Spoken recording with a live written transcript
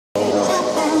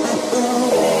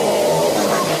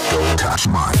Hey,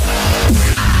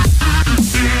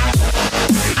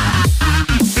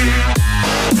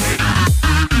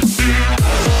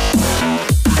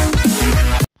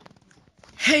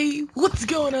 what's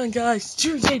going on, guys?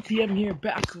 truejtm here,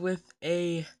 back with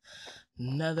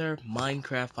another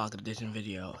Minecraft Pocket Edition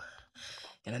video.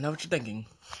 And I know what you're thinking.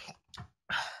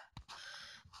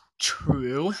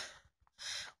 True.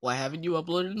 Why haven't you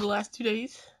uploaded in the last 2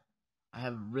 days? I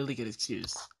have a really good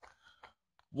excuse.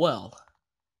 Well,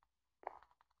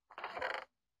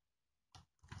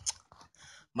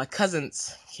 my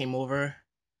cousins came over.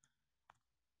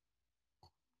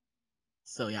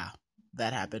 So yeah,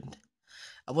 that happened.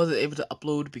 I wasn't able to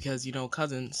upload because, you know,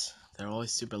 cousins, they're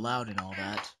always super loud and all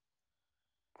that.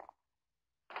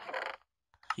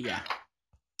 Yeah.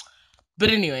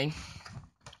 But anyway,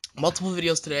 multiple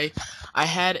videos today. I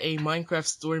had a Minecraft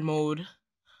story mode.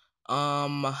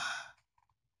 I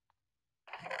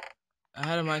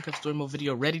had a Minecraft story mode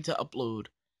video ready to upload,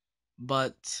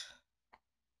 but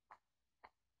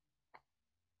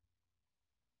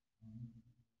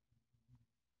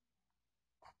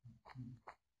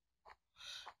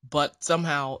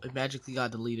somehow it magically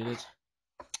got deleted.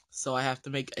 So I have to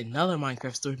make another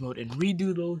Minecraft story mode and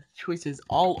redo those choices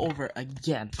all over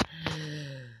again.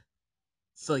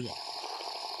 So yeah.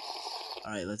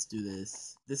 Alright, let's do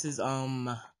this. This is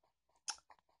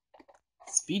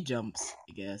speed jumps,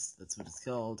 I guess. That's what it's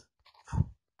called.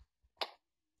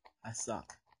 I suck.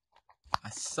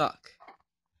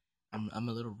 I'm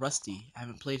a little rusty. I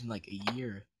haven't played in like a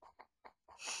year.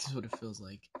 This is what it feels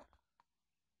like.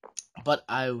 But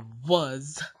I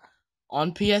was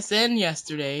on PSN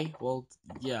yesterday. Well,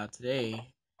 yeah,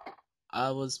 today.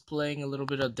 I was playing a little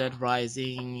bit of Dead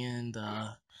Rising and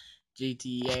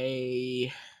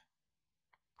GTA.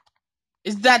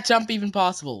 Is that jump even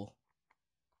possible?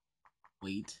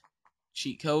 Wait.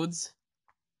 Cheat codes?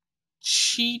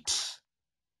 Cheat?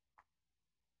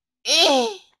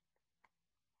 Eh!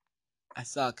 I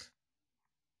suck.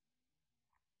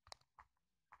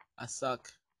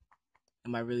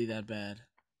 Am I really that bad?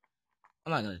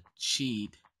 I'm not gonna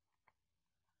cheat.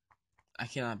 I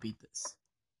cannot beat this.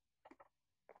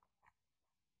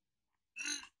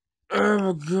 Oh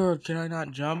my god, can I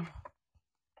not jump?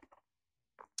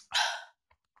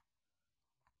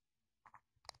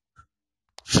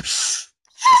 Yes!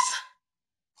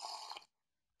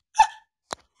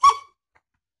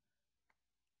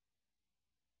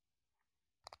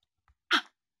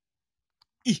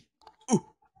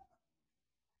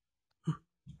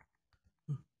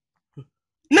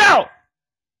 No!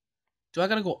 Do I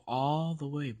gotta go all the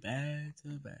way back to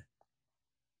the back?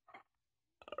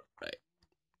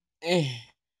 Alright.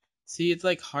 See, it's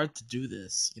like hard to do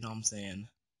this, you know what I'm saying?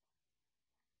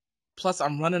 Plus,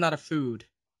 I'm running out of food.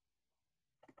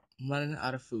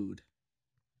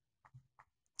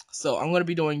 So, I'm gonna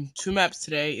be doing 2 maps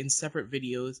today in separate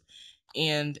videos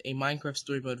and a Minecraft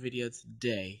story mode video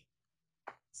today.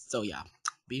 So, yeah.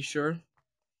 Be sure.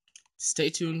 Stay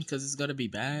tuned, because it's gonna be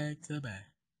back to back.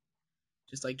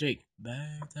 Just like Jake.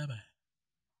 Back to back.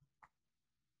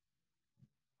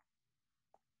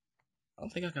 I don't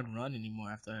think I can run anymore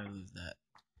after I lose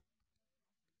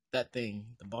that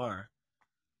thing, the bar.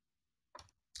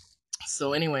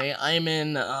 So anyway, I'm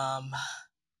in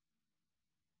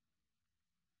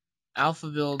Alpha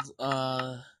Build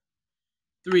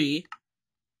 3.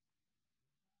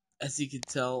 As you can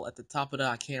tell at the top of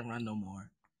that, I can't run no more.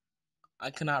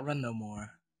 I cannot run no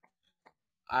more.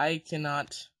 I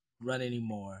cannot run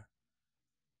anymore.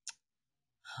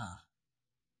 Huh.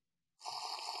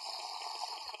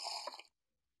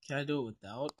 Can I do it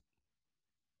without?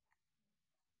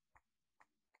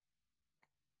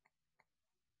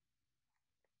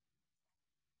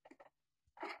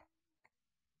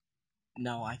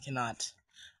 No, I cannot.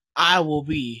 I will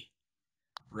be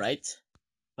right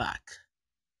back.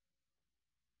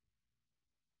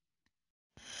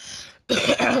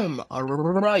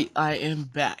 Alright, I am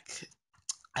back.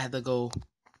 I had to go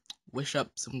wish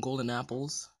up some golden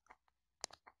apples.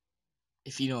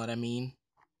 If you know what I mean.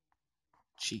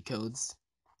 Cheat codes.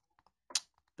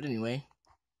 But anyway.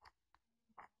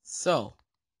 So,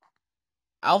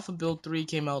 Alpha Build 3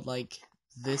 came out like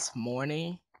this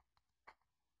morning.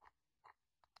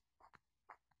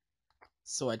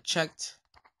 So I checked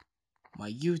my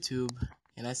YouTube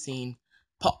and I seen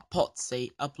Pot say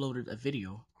uploaded a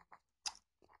video.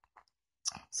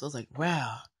 So I was like,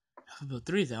 wow, Alpha Build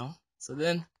 3 though. So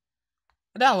then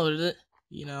I downloaded it,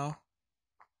 you know.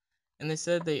 And they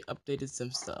said they updated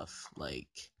some stuff,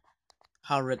 like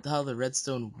how the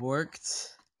redstone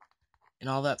worked and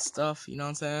all that stuff, you know what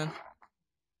I'm saying?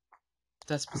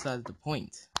 That's beside the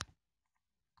point.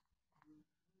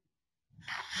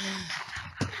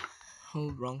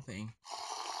 Oh, wrong thing.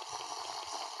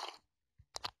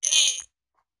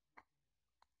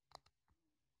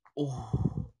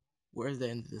 Oh, where's the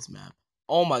end of this map?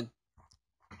 Oh my,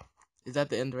 is that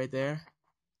the end right there?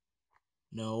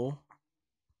 No.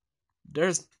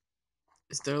 Is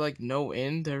there like no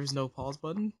end? There's no pause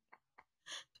button?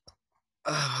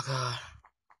 Oh my god.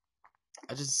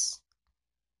 I just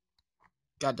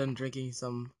got done drinking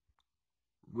some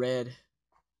red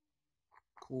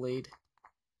Kool-Aid.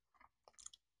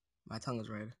 My tongue is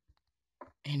red.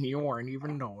 And you weren't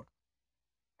even know it.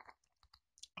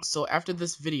 So after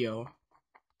this video,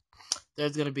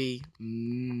 there's gonna be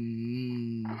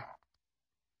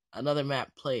another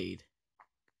map played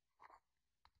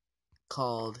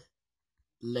called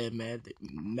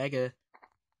Mega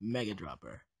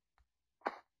Dropper.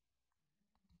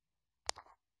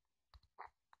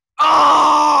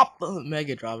 Ah,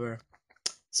 Mega Dropper.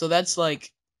 So that's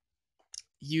like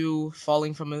you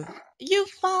falling from a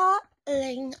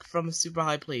super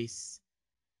high place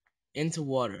into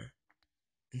water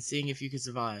and seeing if you can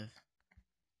survive.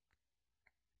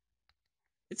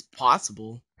 It's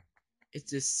possible. It's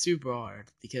just super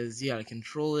hard because you gotta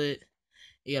control it.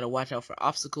 You gotta watch out for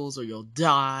obstacles or you'll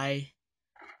die.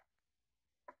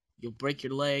 You'll break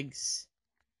your legs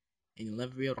and you'll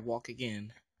never be able to walk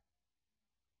again.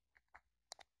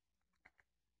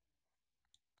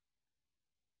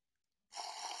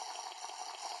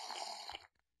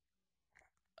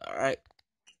 Alright.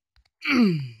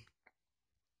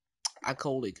 I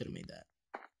totally could have made that.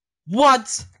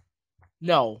 What?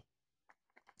 No.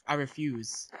 I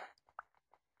refuse.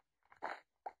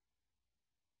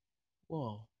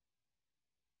 Whoa.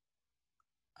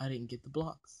 I didn't get the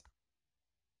blocks.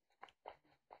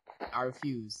 I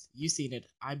refuse. You seen it.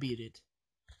 I beat it.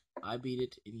 I beat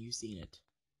it and you seen it.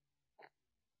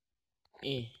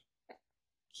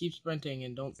 Keep sprinting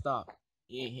and don't stop.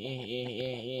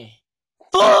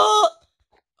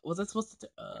 Was I supposed to?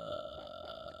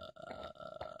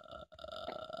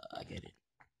 I get it.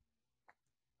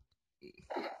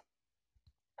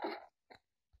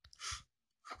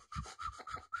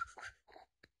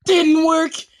 Didn't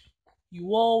work.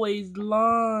 You always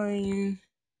lying.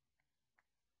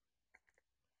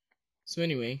 So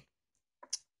anyway,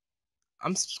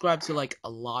 I'm subscribed to like a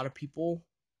lot of people.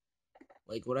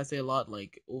 Like when I say a lot,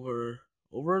 like over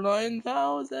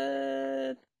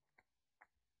 9,000.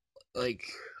 Like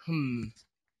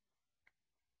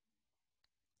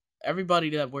everybody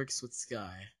that works with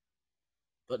Sky,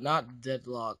 but not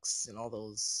Deadlocks and all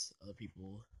those other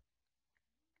people.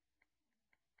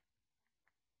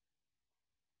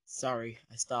 Sorry,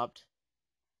 I stopped.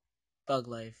 Thug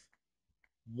life.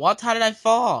 What? How did I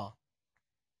fall?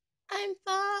 I'm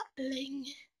falling.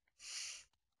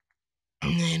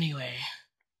 Anyway,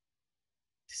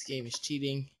 this game is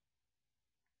cheating.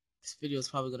 This video is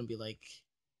probably gonna be like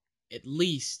at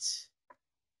least,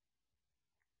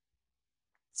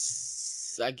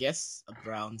 I guess,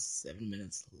 around 7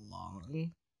 minutes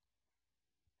long.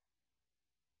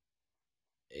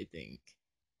 I think,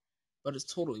 but it's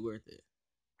totally worth it.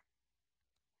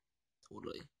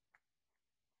 Totally.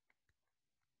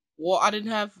 Well, I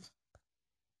didn't have.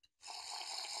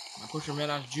 My pusher ran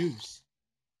out of juice.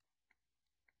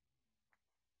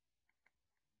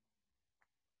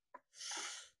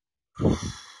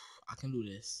 I can do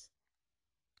this.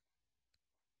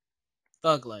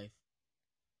 Thug life.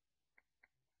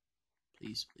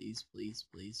 Please, please, please,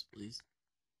 please, please.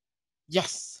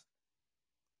 Yes!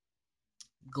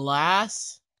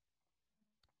 Glass.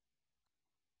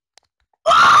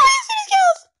 Oh, I see the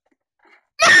skills!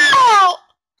 No!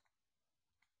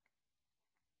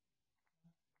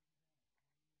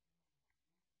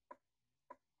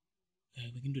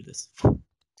 Okay, we can do this.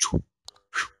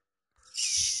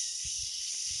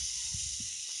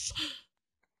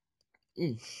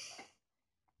 Mm.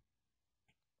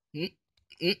 Mm,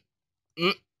 mm,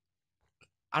 mm.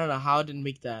 I don't know how I didn't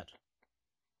make that.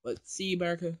 But see,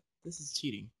 America, this is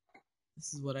cheating.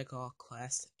 This is what I call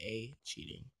Class A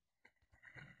cheating.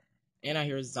 And I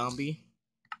hear a zombie.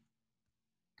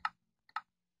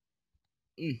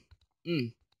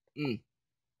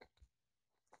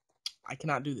 I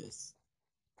cannot do this.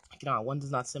 I cannot. One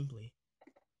does not simply.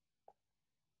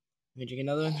 Let me drink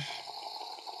another one.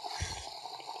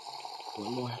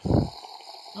 One more.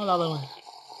 Another one.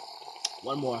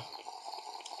 One more.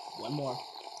 One more.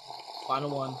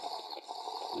 Final one.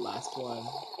 Last one.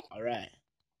 Alright.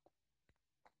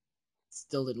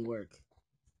 Still didn't work.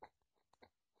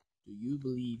 Do you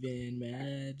believe in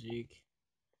magic?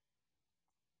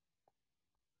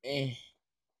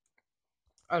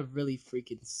 I really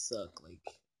freaking suck.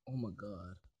 Like, oh my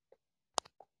god.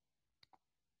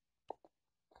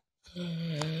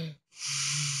 Oh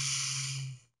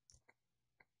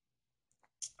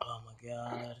my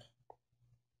god.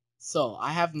 So,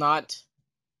 I have not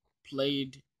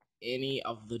played any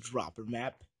of the dropper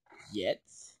map yet.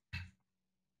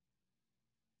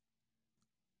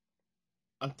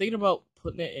 I'm thinking about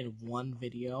putting it in one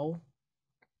video,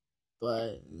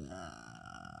 but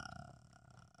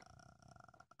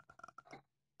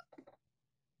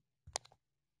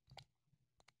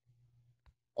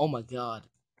oh my god,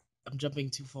 I'm jumping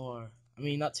too far. I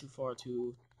mean, not too far,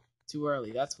 too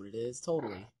early. That's what it is,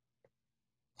 totally.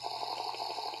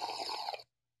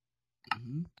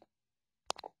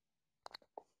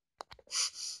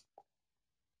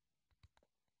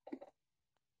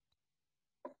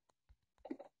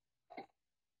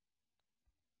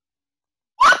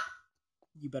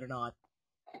 You better not,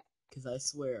 because I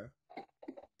swear,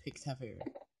 pigs have hair.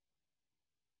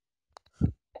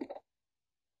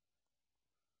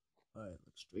 Alright,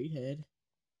 look straight ahead.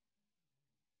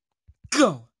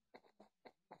 Go!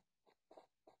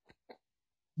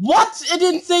 What? It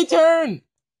didn't say turn!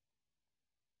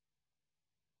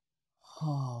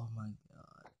 Oh my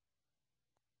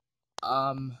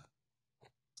god.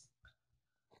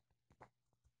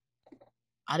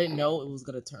 I didn't know it was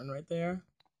gonna turn right there,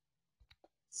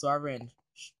 so I ran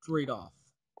straight off.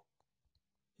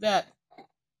 That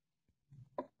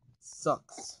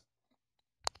sucks.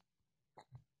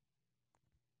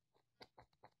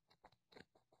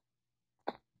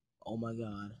 Oh my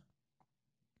god.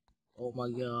 Oh my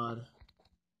god.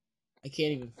 I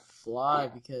can't even fly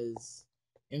because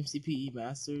MCPE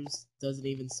Masters doesn't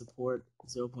even support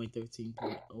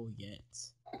 0.13.0 yet.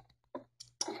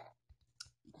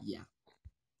 Yeah.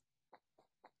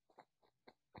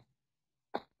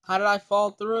 How did I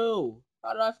fall through?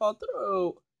 How did I fall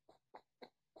through?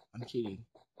 I'm cheating.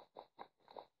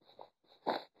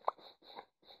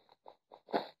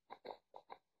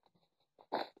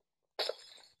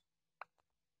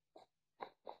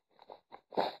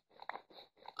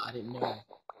 I didn't know.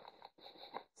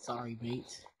 Sorry,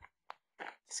 mate.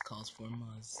 This calls for a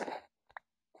muzz.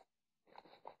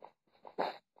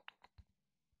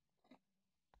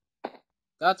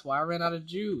 That's why I ran out of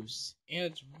juice. And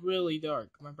it's really dark.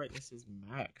 My brightness is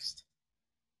maxed.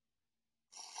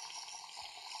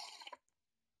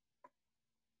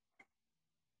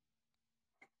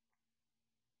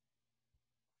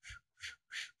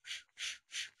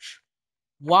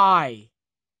 Why?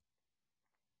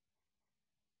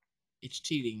 It's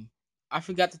cheating. I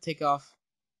forgot to take off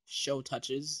show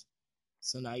touches.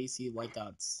 So now you see white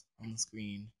dots on the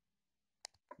screen.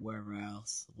 Wherever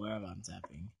I'm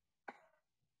tapping.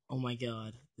 Oh my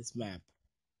god, this map.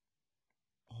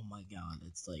 Oh my god,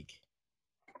 it's like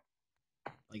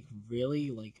really?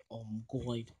 Like, oh my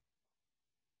god.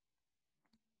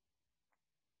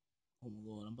 Oh my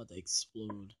god, I'm about to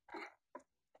explode.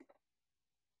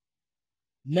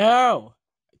 No!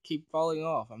 I keep falling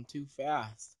off, I'm too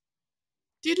fast.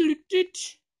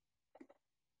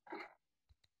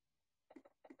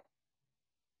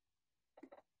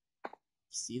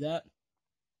 See that?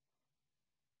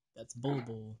 That's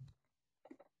bull.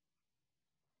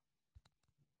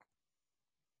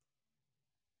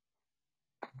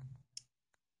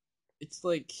 It's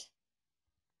like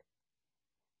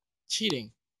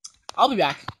cheating. I'll be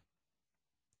back.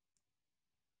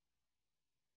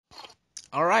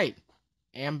 Alright.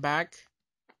 Am back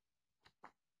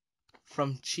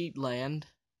from cheat land.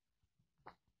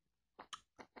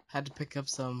 Had to pick up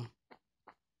some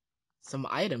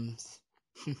items.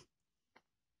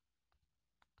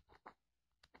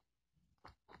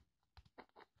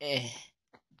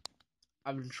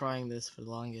 I've been trying this for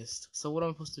the longest. So what am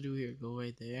I supposed to do here? Go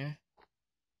right there?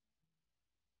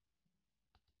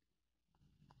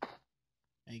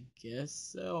 I guess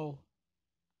so.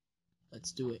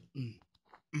 Let's do it.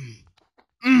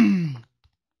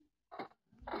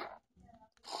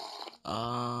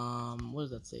 What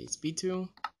does that say? Speed 2?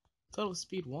 Total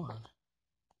speed 1.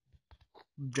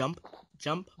 Jump,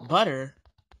 butter.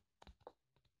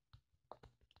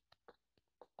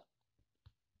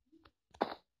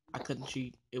 I couldn't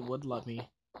cheat. It would let me.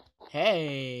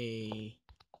 Hey!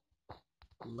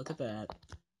 Look at that.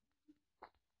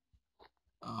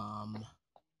 Am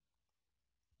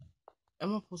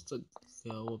I supposed to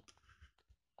go up?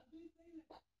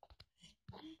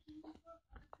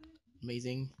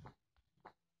 Amazing.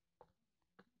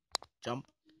 Jump.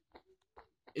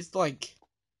 It's like...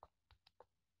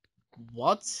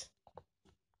 What?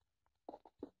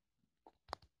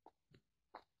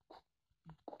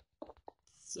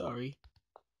 Sorry.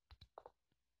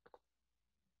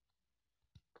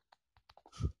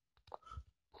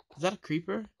 Is that a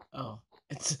creeper? Oh.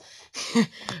 It's it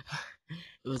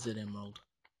was an emerald.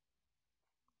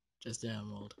 Just an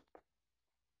emerald.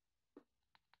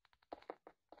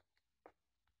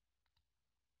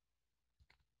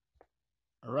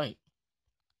 Alright.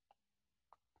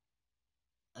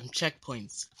 And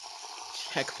checkpoints.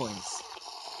 Checkpoints.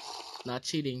 Not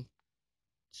cheating.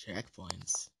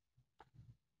 Checkpoints.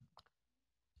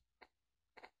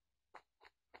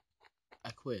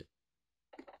 I quit.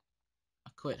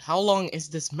 How long is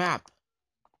this map?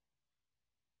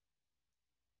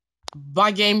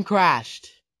 My game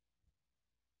crashed.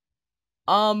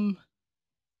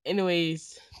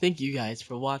 Anyways, thank you guys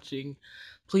for watching.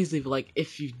 Please leave a like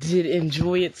if you did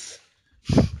enjoy it.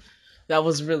 That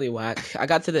was really whack. I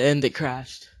got to the end, it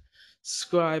crashed.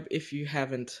 Subscribe if you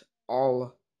haven't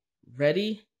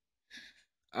already.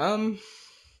 And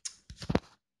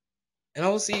I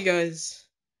will see you guys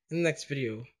in the next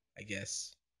video, I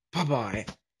guess. Bye-bye.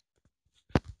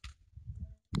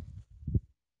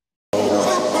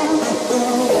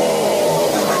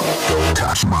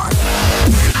 Touch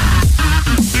mine.